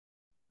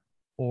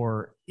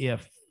 or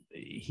if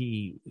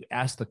he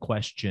asked the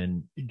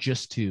question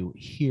just to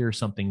hear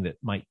something that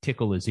might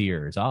tickle his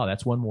ears. Oh,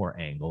 that's one more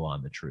angle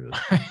on the truth.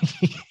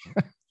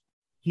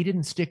 He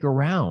didn't stick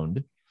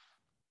around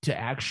to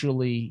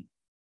actually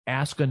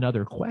ask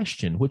another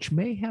question, which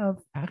may have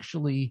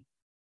actually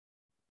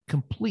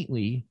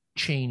completely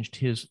changed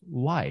his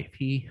life.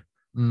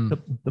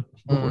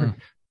 The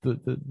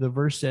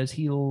verse says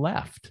he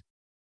left.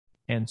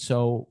 And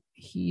so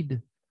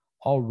he'd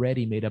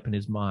already made up in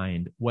his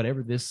mind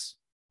whatever this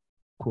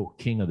quote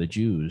king of the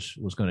Jews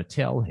was going to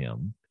tell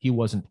him. He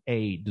wasn't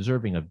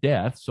deserving of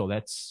death, so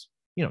that's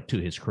to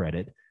his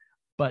credit,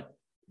 but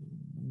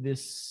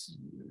this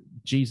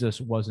Jesus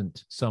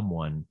wasn't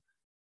someone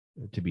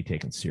to be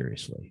taken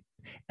seriously.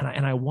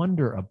 And I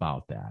wonder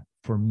about that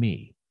for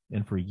me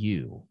and for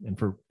you and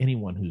for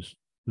anyone who's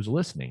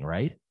listening,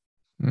 right?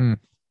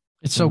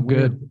 It's so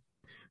good.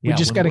 We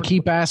just got to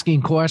keep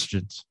asking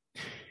questions.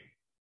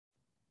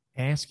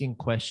 Asking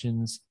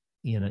questions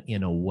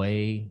in a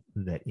way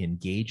that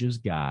engages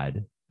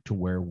God, to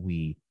where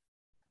we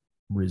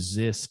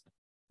resist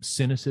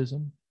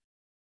cynicism,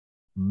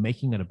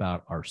 making it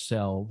about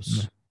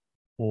ourselves,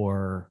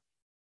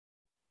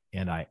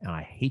 and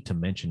I hate to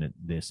mention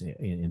this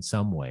in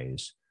some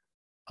ways,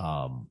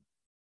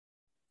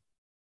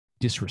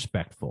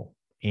 disrespectful.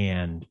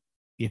 And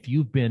if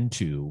you've been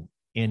to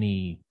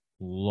any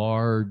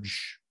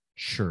large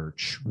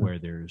church where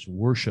there's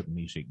worship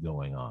music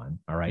going on,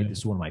 all right, this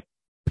is one of my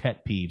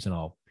pet peeves, and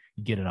I'll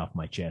get it off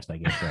my chest, I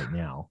guess, right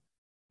now.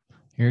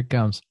 Here it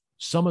comes.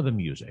 Some of the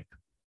music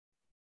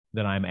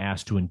that I'm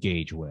asked to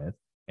engage with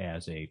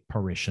as a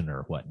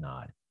parishioner,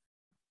 whatnot,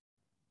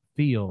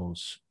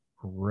 feels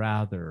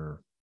rather,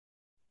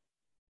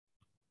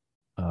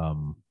 I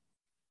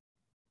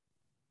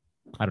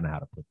don't know how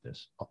to put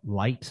this,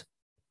 light.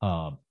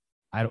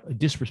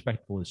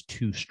 Disrespectful is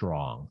too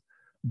strong,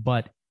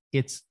 but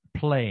it's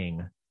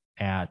playing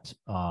at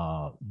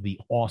the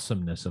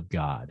awesomeness of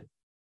God.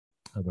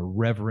 The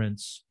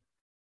reverence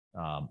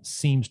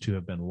seems to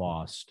have been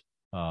lost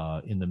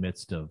in the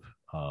midst of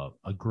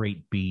a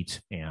great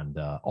beat and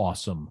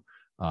awesome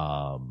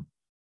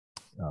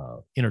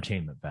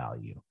entertainment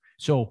value.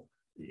 So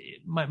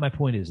my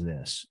point is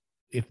this: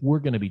 if we're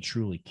going to be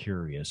truly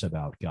curious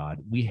about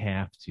God, we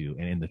have to,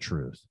 and in the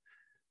truth,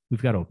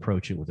 we've got to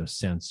approach it with a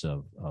sense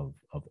of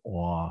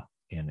awe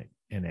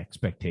an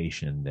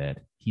expectation that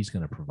he's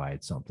going to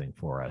provide something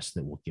for us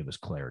that will give us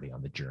clarity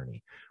on the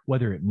journey,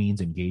 whether it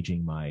means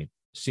engaging my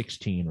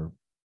 16 or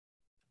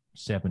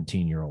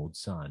 17-year-old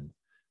son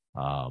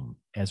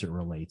as it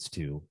relates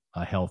to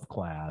a health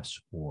class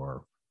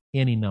or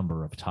any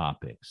number of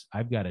topics.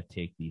 I've got to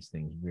take these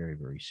things very,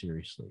 very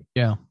seriously.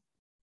 Yeah.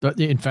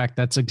 But in fact,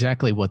 that's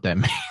exactly what that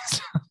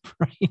means.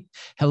 Right?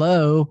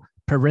 Hello,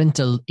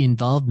 parental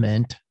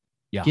involvement.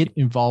 Yeah. Get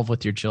involved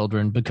with your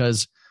children,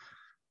 because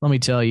let me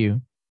tell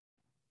you,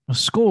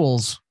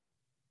 schools,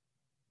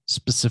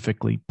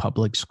 specifically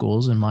public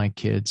schools, and my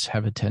kids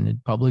have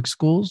attended public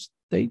schools.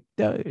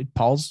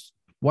 Paul's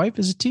wife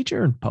is a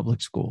teacher in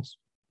public schools.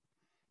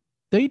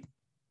 They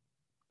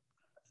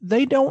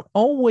don't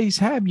always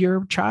have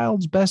your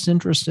child's best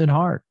interest at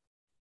heart.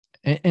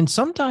 And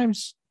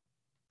sometimes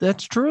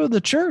that's true of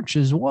the church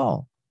as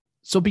well.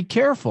 So be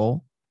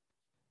careful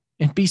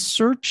and be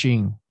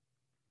searching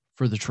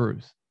for the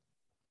truth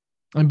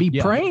and be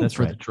praying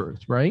for the truth,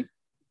 right?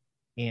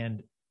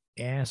 And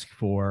ask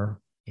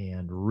for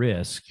and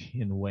risk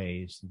in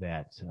ways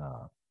that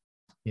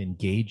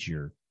engage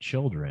your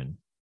children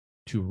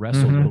to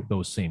wrestle with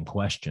those same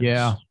questions.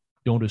 Yeah.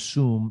 Don't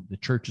assume the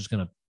church is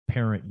going to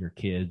parent your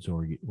kids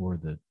or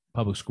the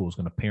public school is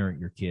going to parent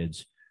your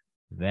kids.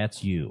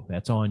 That's you.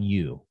 That's on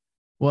you.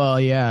 Well,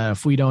 yeah.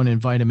 If we don't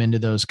invite them into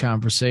those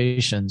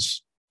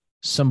conversations,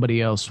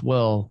 somebody else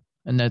will,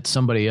 and that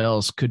somebody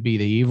else could be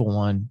the evil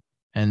one.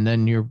 And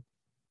then you're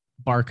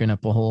barking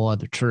up a whole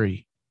other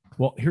tree.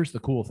 Well, here's the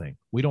cool thing.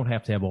 We don't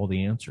have to have all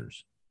the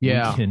answers.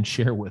 Yeah. We can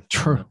share with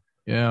True.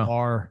 Yeah.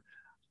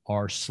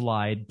 our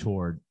slide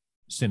toward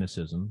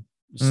cynicism,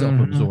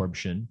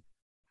 self-absorption,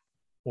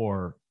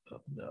 or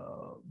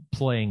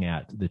playing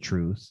at the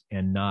truth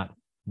and not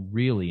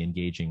really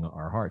engaging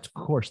our hearts. Of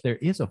course, there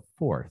is a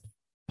fourth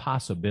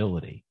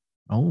possibility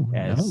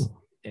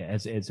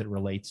as it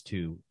relates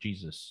to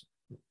Jesus'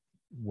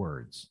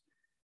 words,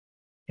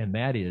 and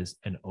that is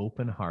an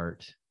open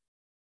heart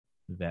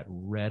that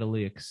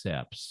readily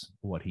accepts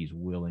what he's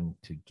willing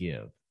to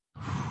give.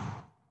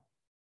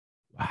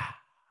 Wow.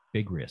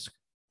 Big risk.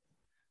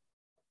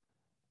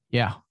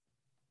 Yeah.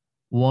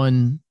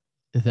 One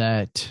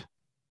that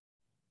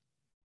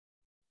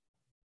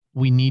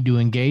we need to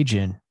engage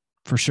in,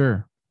 for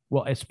sure.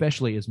 Well,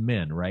 especially as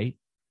men, right?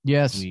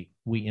 Yes.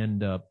 We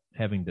end up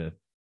having to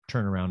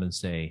turn around and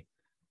say,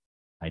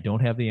 I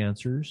don't have the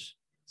answers.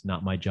 It's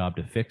not my job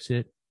to fix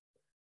it.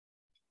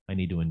 I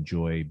need to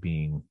enjoy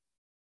being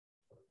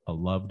a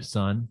loved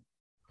son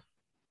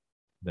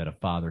that a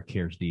father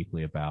cares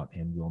deeply about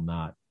and will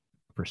not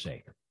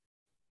forsake.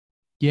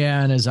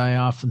 Yeah, and as I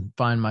often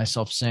find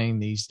myself saying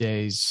these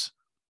days,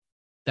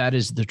 that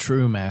is the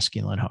true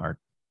masculine heart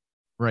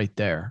right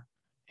there.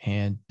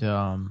 And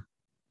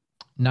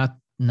not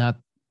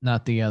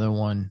the other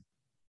one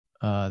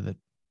that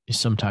is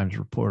sometimes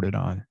reported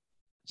on.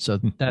 So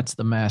that's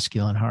the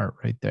masculine heart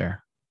right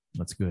there.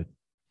 That's good.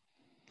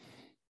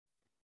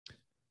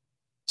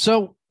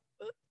 So,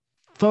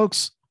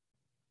 folks,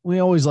 we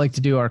always like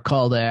to do our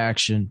call to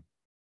action.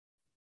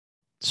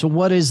 So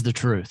what is the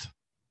truth?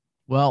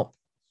 Well,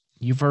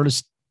 you've heard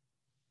us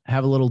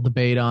have a little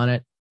debate on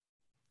it,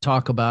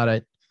 talk about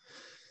it.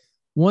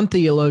 One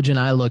theologian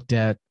I looked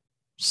at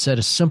said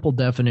a simple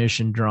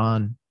definition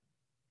drawn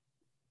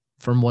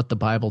from what the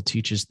Bible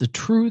teaches. The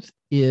truth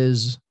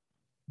is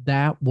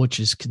that which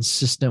is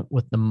consistent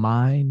with the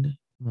mind,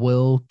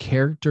 will,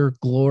 character,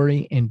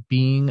 glory, and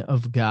being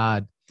of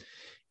God.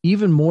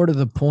 Even more to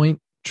the point,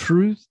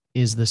 truth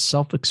is the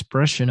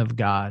self-expression of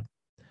God.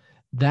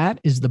 That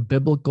is the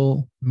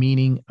biblical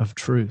meaning of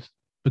truth,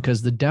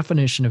 because the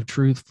definition of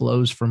truth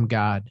flows from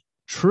God.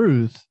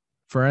 Truth,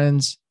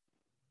 friends,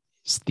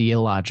 is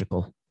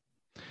theological.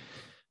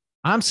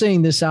 I'm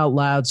saying this out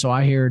loud, so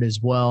I hear it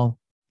as well.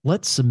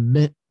 Let's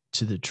submit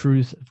to the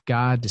truth of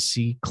God to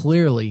see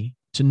clearly,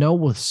 to know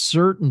with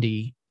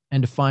certainty,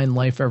 and to find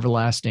life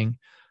everlasting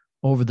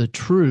over the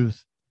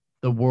truth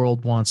the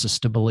world wants us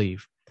to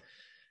believe.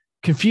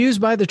 Confused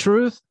by the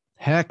truth?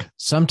 Heck,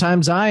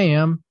 sometimes I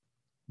am.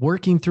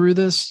 Working through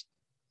this?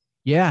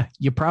 Yeah,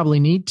 you probably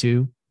need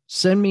to.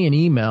 Send me an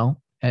email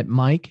at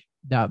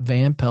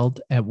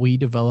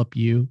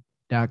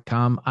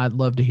mike.vanpelt@wedevelopu.com. I'd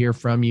love to hear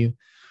from you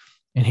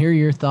and hear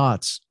your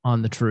thoughts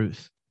on the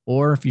truth.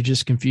 Or if you're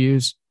just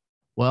confused,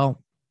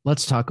 well,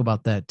 let's talk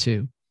about that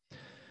too.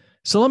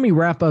 So let me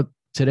wrap up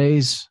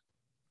today's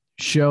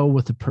show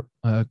with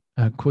a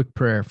quick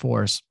prayer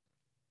for us.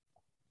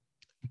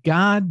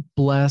 God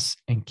bless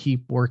and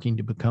keep working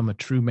to become a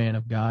true man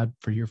of God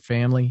for your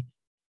family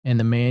and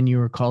the man you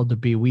are called to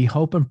be. We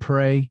hope and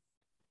pray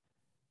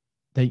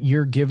that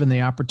you're given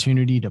the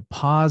opportunity to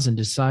pause and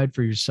decide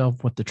for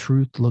yourself what the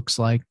truth looks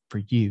like for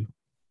you.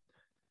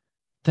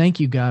 Thank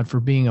you, God, for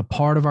being a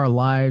part of our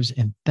lives,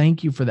 and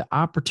thank you for the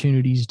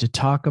opportunities to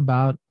talk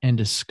about and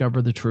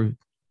discover the truth.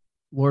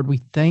 Lord,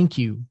 we thank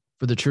you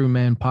for the True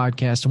Man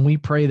podcast, and we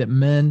pray that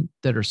men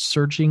that are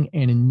searching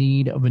and in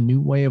need of a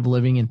new way of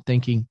living and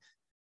thinking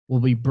will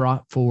be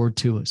brought forward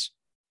to us.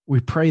 We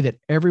pray that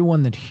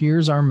everyone that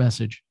hears our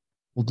message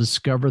will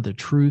discover the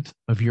truth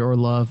of your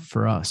love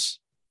for us.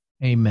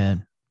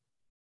 Amen.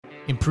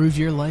 Improve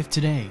your life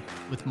today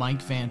with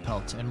Mike Van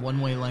Pelt and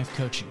One Way Life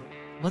Coaching.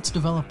 Let's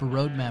develop a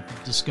roadmap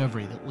of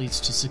discovery that leads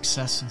to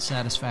success and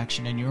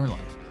satisfaction in your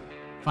life.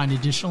 Find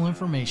additional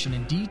information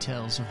and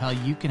details of how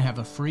you can have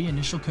a free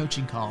initial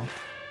coaching call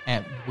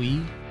at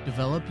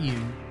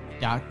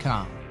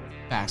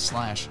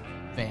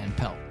wedevelopu.com/Van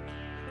Pelt.